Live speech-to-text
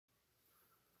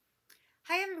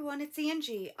Hi everyone, it's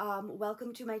Angie.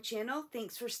 Welcome to my channel.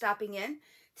 Thanks for stopping in.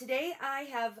 Today I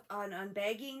have an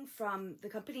unbagging from the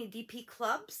company DP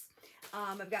Clubs.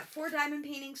 I've got 4 diamond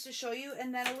paintings to show you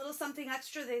and then a little something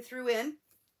extra they threw in.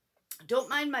 Don't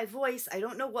mind my voice. I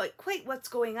don't know quite what's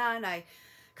going on. I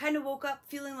kind of woke up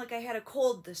feeling like I had a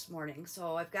cold this morning,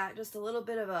 so I've got just a little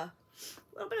bit of a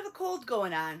cold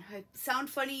going on. I sound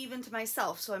funny even to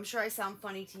myself, so I'm sure I sound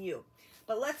funny to you.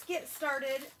 But let's get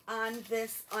started on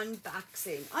this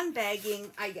unbagging,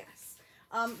 I guess.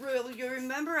 You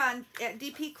remember at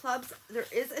DP Clubs, there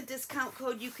is a discount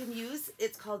code you can use.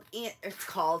 It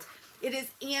is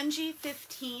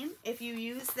Angie15. If you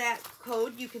use that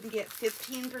code, you can get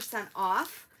 15%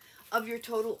 off of your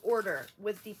total order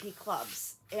with DP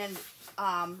Clubs. And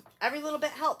every little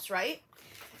bit helps, right?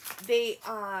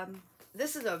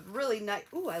 This is a really nice,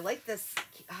 ooh, I like this.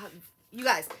 You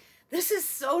guys, this is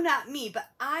so not me, but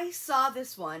I saw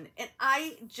this one and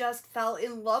I just fell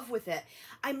in love with it.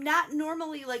 I'm not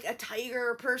normally like a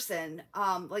tiger person.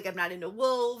 Like I'm not into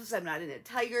wolves. I'm not into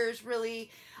tigers really.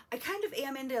 I kind of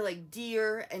am into like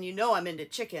deer, and you know I'm into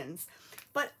chickens.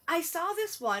 But I saw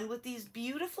this one with these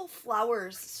beautiful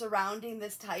flowers surrounding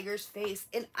this tiger's face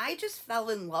and I just fell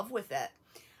in love with it.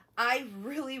 I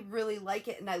really, really like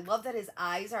it, and I love that his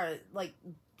eyes are like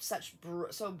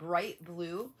so bright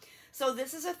blue. So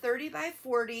this is a 30 by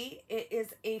 40. It is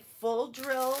a full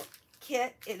drill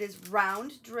kit. It is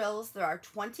round drills. There are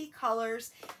 20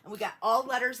 colors, and we got all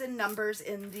letters and numbers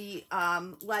in the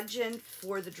legend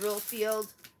for the drill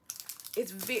field.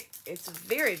 It's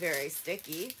very, very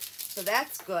sticky, so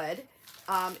that's good.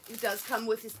 It does come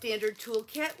with a standard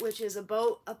toolkit, which is a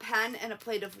boat, a pen, and a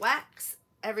plate of wax.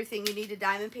 Everything you need to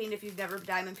diamond paint if you've never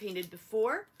diamond painted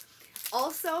before.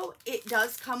 Also, it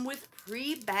does come with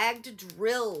pre-bagged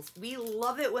drills. We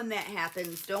love it when that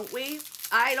happens, don't we?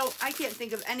 I can't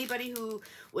think of anybody who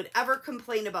would ever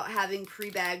complain about having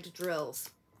pre-bagged drills.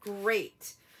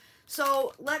 Great.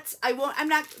 So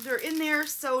they're in there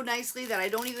so nicely that I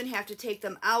don't even have to take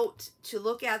them out to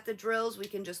look at the drills. We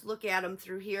can just look at them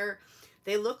through here.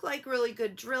 They look like really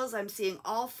good drills. I'm seeing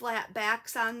all flat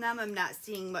backs on them. I'm not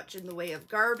seeing much in the way of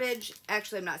garbage.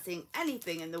 Actually, I'm not seeing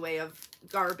anything in the way of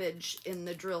garbage in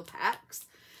the drill packs.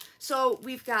 So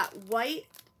we've got white,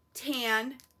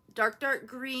 tan, dark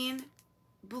green,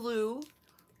 blue,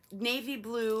 navy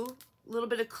blue, a little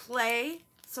bit of clay,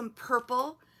 some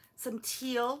purple, some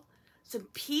teal, some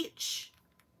peach,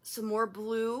 some more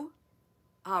blue,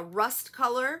 rust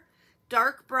color,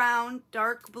 dark brown,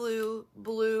 dark blue,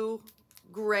 blue,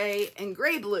 gray, and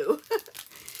gray blue.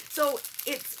 So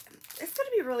it's going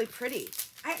to be really pretty.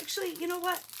 I actually, you know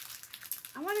what?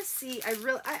 I want to see, I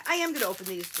am going to open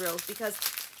these drills because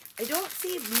I don't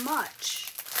see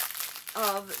much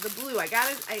of the blue. I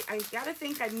gotta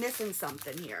think I'm missing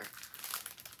something here.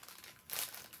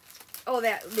 Oh,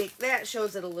 that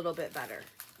shows it a little bit better.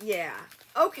 Yeah.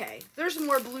 Okay. There's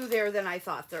more blue there than I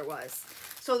thought there was.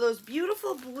 So those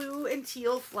beautiful blue and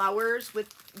teal flowers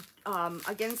with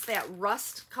against that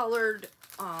rust colored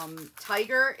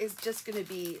tiger is just going to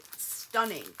be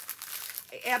stunning.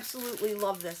 I absolutely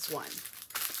love this one.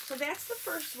 So that's the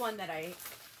first one that I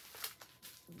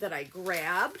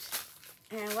grabbed.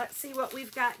 And let's see what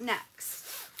we've got next.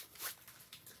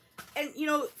 And you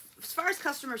know, as far as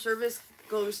customer service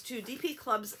goes too, DP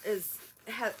Clubs is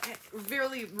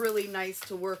really, really nice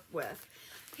to work with.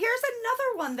 Here's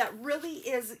another one that really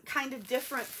is kind of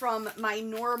different from my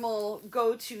normal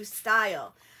go-to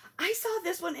style. I saw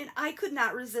this one and I could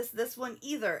not resist this one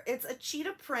either. It's a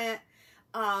cheetah print.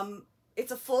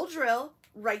 It's a full drill,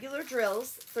 regular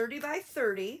drills, 30 by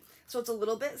 30. So it's a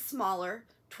little bit smaller.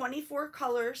 24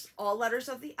 colors, all letters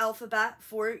of the alphabet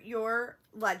for your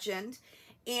legend.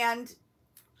 And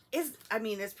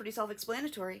it's pretty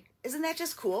self-explanatory. Isn't that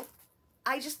just cool?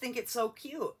 I just think it's so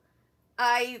cute.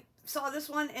 I saw this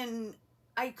one and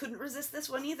I couldn't resist this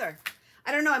one either.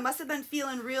 I don't know, I must have been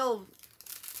feeling real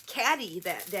catty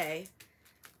that day.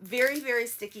 Very, very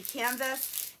sticky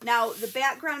canvas. Now, the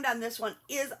background on this one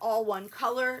is all one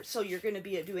color, so you're going to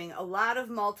be doing a lot of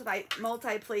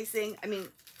multi-placing. I mean,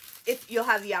 if you'll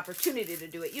have the opportunity to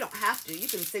do it. You don't have to. You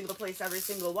can single place every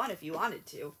single one if you wanted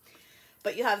to.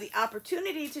 But you have the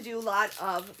opportunity to do a lot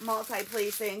of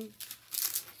multi-placing.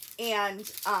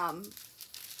 And,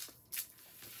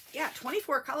 yeah,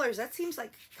 24 colors, that seems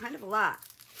like kind of a lot.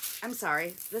 I'm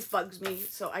sorry, this bugs me,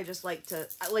 so I just like to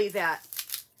lay that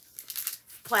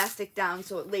plastic down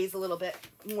so it lays a little bit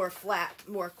more flat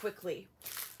more quickly.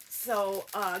 So,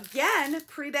 again,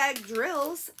 pre-bagged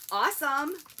drills,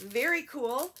 awesome, very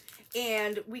cool.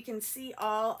 And we can see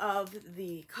all of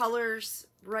the colors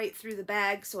right through the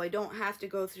bag, so I don't have to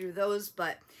go through those,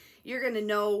 but you're going to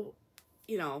know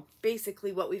you know,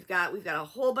 basically what we've got a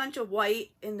whole bunch of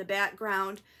white in the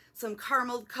background, some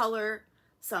caramel color,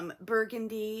 some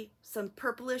burgundy, some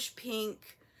purplish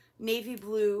pink, navy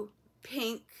blue,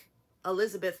 pink,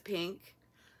 Elizabeth pink,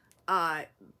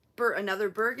 another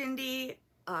burgundy,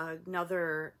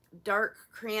 another dark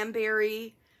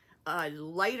cranberry,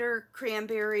 lighter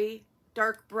cranberry,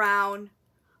 dark brown,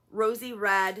 rosy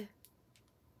red.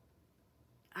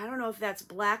 I don't know if that's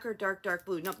black or dark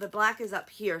blue. No, the black is up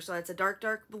here, so it's a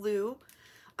dark blue,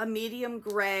 a medium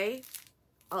gray,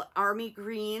 army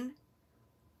green,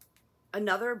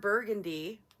 another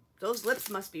burgundy. Those lips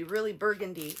must be really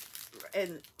burgundy,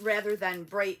 and rather than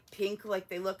bright pink like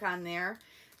they look on there.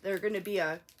 They're going to be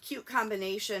a cute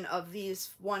combination of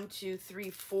these 1, 2, 3,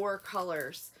 4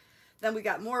 colors. Then we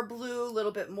got more blue, a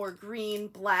little bit more green,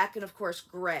 black, and of course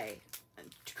gray. A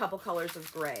couple colors of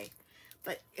gray.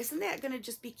 But isn't that going to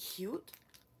just be cute?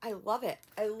 I love it.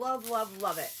 I love, love,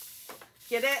 love it.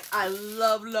 Get it? I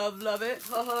love, love, love it.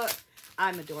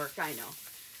 I'm a dork, I know.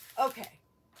 Okay,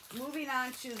 moving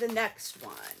on to the next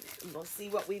one. We'll see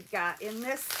what we've got in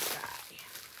this guy.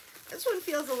 This one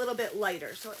feels a little bit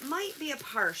lighter, so it might be a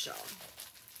partial.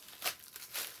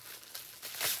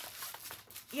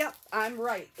 Yep, I'm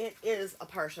right. It is a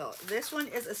partial. This one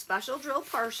is a special drill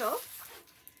partial.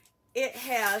 It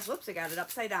has, whoops, I got it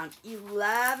upside down,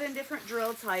 11 different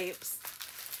drill types.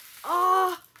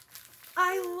 Oh,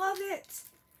 I love it.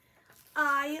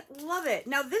 I love it.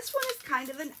 Now, this one is kind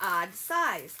of an odd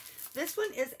size. This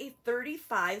one is a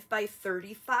 35 by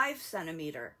 35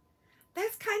 centimeter.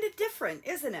 That's kind of different,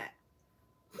 isn't it?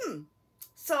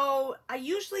 So I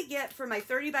usually get, for my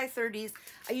 30 by 30s,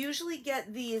 I usually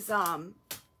get these 12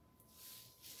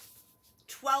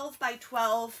 by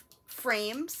 12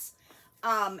 frames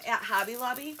at Hobby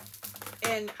Lobby,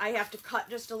 and I have to cut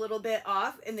just a little bit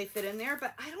off and they fit in there.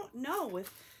 But I don't know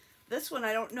with this one.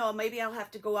 I don't know. Maybe I'll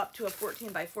have to go up to a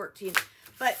 14 by 14.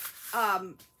 But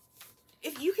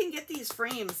if you can get these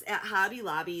frames at Hobby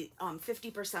Lobby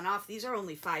 50% off, these are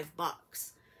only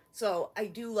 $5. So I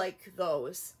do like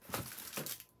those.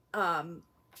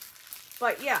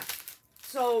 But yeah,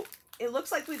 so it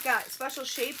looks like we've got special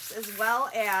shapes as well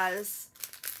as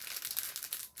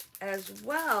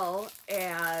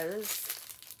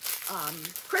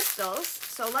crystals.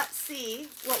 So let's see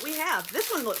what we have.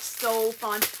 This one looks so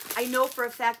fun. I know for a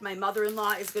fact my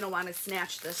mother-in-law is going to want to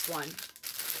snatch this one.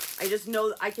 I just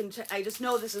know I just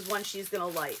know this is one she's going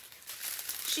to like.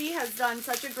 She has done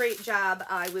such a great job.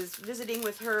 I was visiting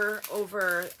with her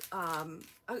over a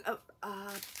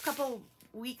couple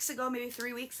weeks ago, maybe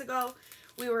 3 weeks ago.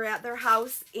 We were at their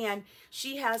house, and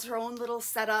she has her own little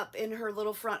setup in her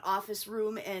little front office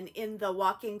room, and in the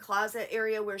walk-in closet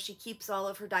area where she keeps all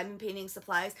of her diamond painting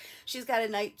supplies. She's got a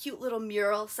nice, cute little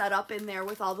mural set up in there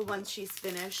with all the ones she's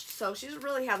finished. So she's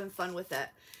really having fun with it.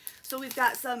 So we've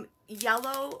got some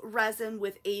yellow resin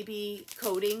with AB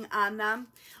coating on them.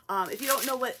 If you don't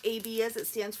know what AB is, it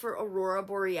stands for Aurora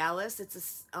Borealis.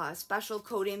 It's a special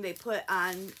coating they put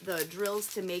on the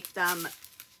drills to make them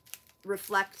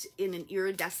reflect in an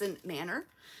iridescent manner.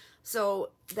 So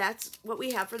that's what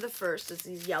we have for the first, is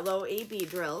these yellow AB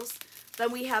drills.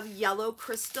 Then we have yellow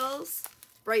crystals,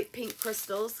 bright pink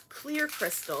crystals, clear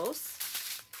crystals.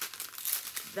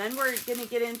 Then we're going to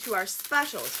get into our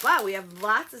specials. Wow, we have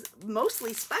lots of,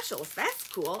 mostly specials. That's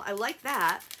cool. I like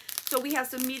that. So we have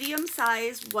some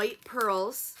medium-sized white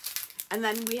pearls. And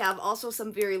then we have also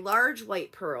some very large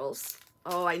white pearls.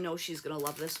 Oh, I know she's going to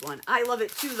love this one. I love it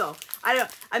too, though.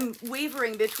 I'm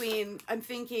wavering between, I'm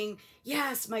thinking,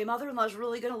 yes, my mother-in-law's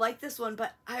really going to like this one,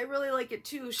 but I really like it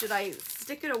too. Should I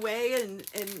stick it away and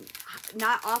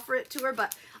not offer it to her?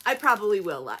 But I probably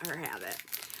will let her have it.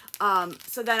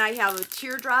 So then I have a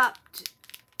teardropped,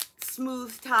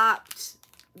 smooth-topped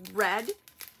red,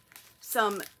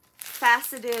 some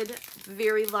faceted,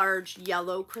 very large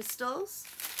yellow crystals,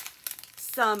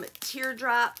 some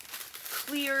teardrop,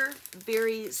 clear,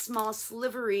 very small,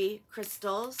 slivery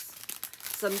crystals,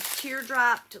 some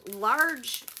teardropped,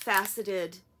 large,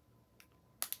 faceted,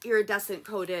 iridescent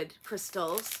coated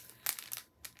crystals,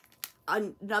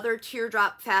 another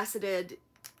teardrop, faceted,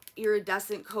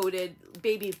 iridescent coated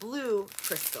baby blue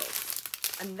crystals.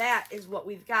 And that is what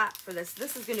we've got for this.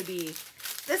 This is going to be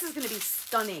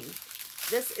stunning.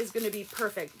 This is going to be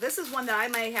perfect. This is one that I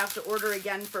might have to order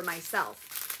again for myself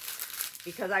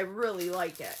because I really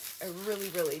like it. I really,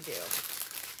 really do.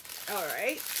 All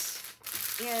right.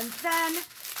 And then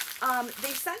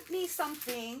they sent me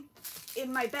something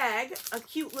in my bag, a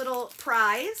cute little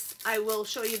prize. I will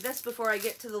show you this before I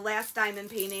get to the last diamond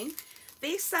painting.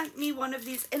 They sent me one of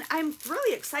these, and I'm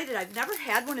really excited. I've never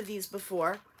had one of these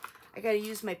before. I got to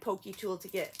use my pokey tool to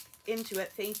get into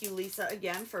it. Thank you, Lisa,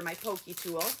 again, for my pokey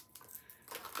tool.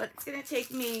 But it's going to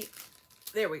take me,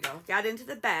 there we go, got into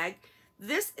the bag.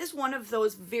 This is one of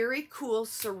those very cool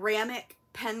ceramic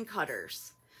pen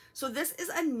cutters. So this is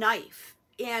a knife,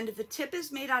 and the tip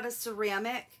is made out of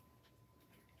ceramic,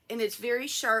 and it's very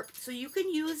sharp. So you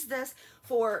can use this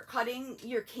for cutting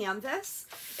your canvas.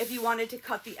 If you wanted to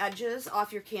cut the edges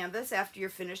off your canvas after you're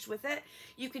finished with it,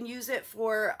 you can use it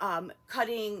for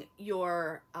cutting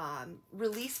your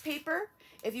release paper.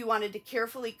 If you wanted to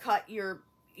carefully cut your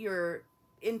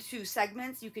into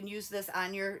segments, you can use this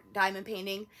on your diamond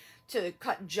painting to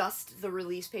cut just the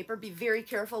release paper. Be very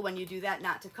careful when you do that,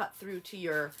 not to cut through to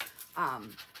your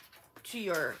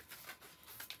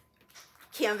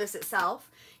canvas itself.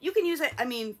 You can use it, I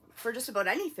mean, for just about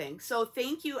anything. So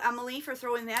thank you, Emily, for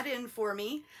throwing that in for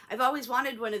me. I've always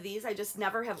wanted one of these. I just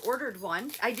never have ordered one.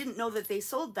 I didn't know that they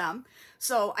sold them.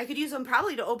 So I could use them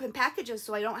probably to open packages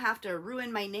so I don't have to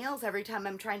ruin my nails every time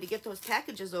I'm trying to get those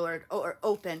packages or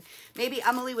open. Maybe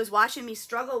Emily was watching me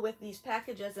struggle with these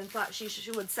packages and thought she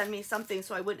would send me something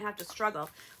so I wouldn't have to struggle.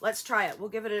 Let's try it. We'll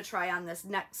give it a try on this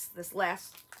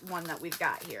last one that we've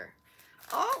got here.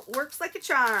 Oh, works like a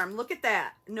charm. Look at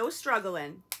that. No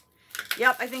struggling.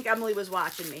 Yep, I think Emily was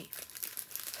watching me.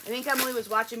 I think Emily was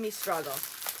watching me struggle.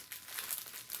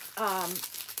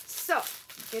 So,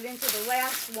 get into the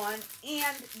last one.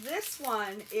 And this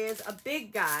one is a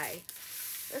big guy.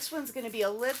 This one's going to be a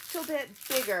little bit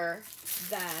bigger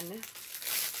than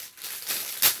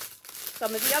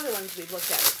some of the other ones we've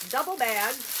looked at. It's double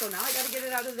bagged, so now I got to get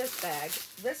it out of this bag.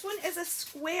 This one is a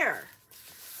square.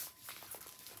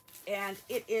 And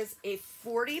it is a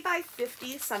 40 by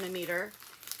 50 centimeter.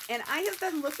 And I have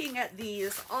been looking at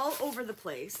these all over the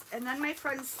place. And then my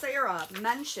friend Sarah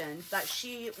mentioned that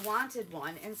she wanted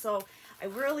one. And so I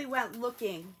really went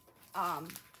looking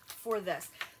for this.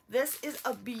 This is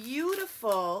a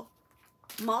beautiful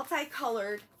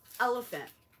multicolored elephant.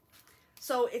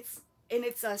 So it's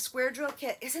a square drill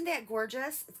kit. Isn't that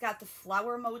gorgeous? It's got the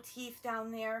flower motif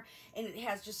down there. And it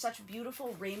has just such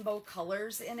beautiful rainbow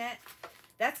colors in it.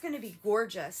 That's going to be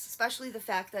gorgeous, especially the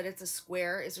fact that it's a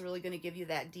square is really going to give you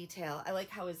that detail. I like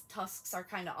how his tusks are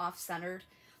kind of off-centered.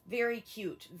 Very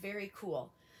cute, very cool.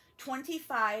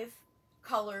 25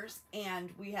 colors,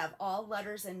 and we have all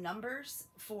letters and numbers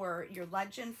for your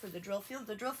legend for the drill field.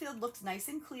 The drill field looks nice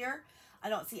and clear. I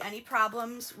don't see any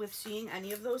problems with seeing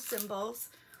any of those symbols.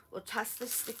 We'll test the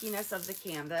stickiness of the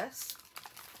canvas.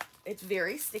 It's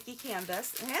very sticky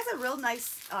canvas. It has a real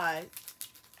nice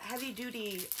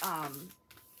heavy-duty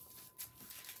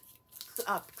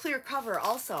clear cover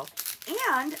also.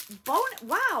 And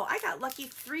wow, I got lucky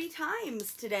 3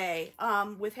 times today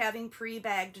with having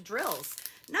pre-bagged drills.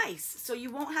 Nice. So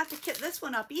you won't have to kit this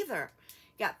one up either.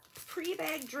 Got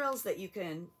pre-bagged drills that you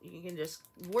can just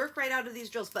work right out of these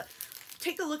drills. But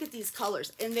take a look at these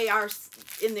colors, and they are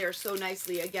in there so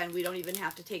nicely. Again, we don't even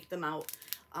have to take them out.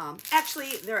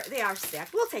 Actually, they are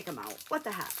stacked. We'll take them out. What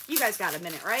the heck? You guys got a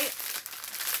minute, right?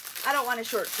 I don't want to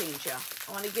shortchange you.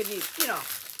 I want to give you, you know,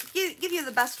 give you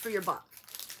the best for your buck.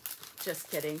 Just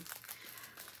kidding.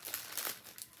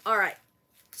 All right.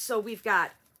 So we've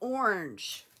got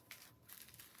orange,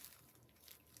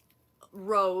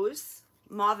 rose,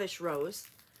 mauvish rose,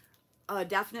 a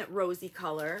definite rosy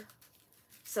color,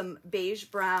 some beige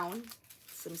brown,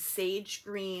 some sage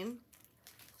green,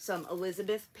 some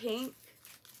Elizabeth pink,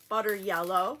 butter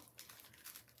yellow,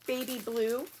 baby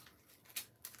blue,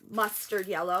 mustard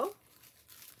yellow,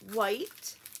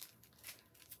 white,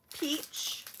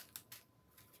 peach,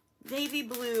 navy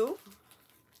blue,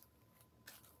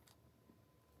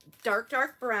 dark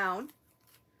brown,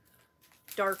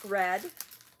 dark red,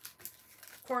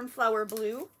 cornflower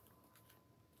blue,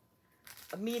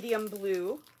 a medium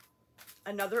blue,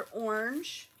 another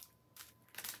orange,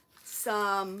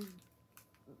 some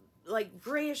like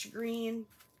grayish green,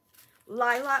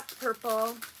 lilac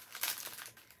purple,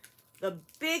 the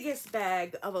biggest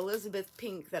bag of Elizabeth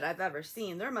pink that I've ever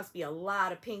seen. There must be a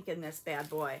lot of pink in this bad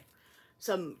boy.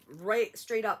 Some right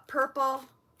straight up purple,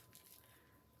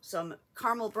 some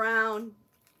caramel brown,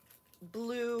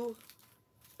 blue,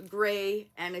 gray,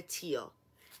 and a teal.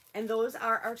 And those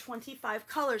are our 25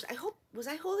 colors. Was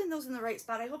I holding those in the right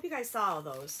spot? I hope you guys saw all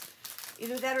those.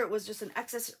 Either that or it was just an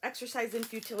exercise in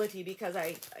futility, because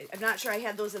I'm not sure I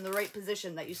had those in the right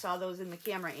position, that you saw those in the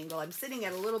camera angle. I'm sitting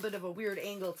at a little bit of a weird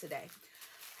angle today.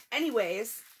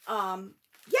 Anyways,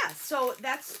 yeah, so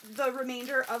that's the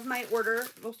remainder of my order,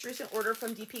 most recent order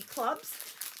from DP Clubs.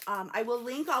 I will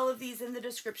link all of these in the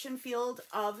description field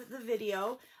of the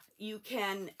video. You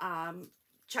can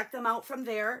check them out from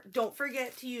there. Don't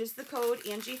forget to use the code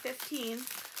Angie15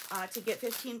 to get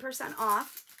 15%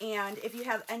 off. And if you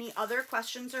have any other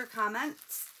questions or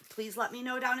comments, please let me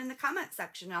know down in the comment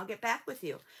section. I'll get back with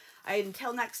you.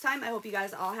 Until next time, I hope you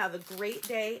guys all have a great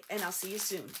day, and I'll see you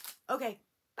soon. Okay,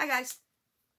 bye guys.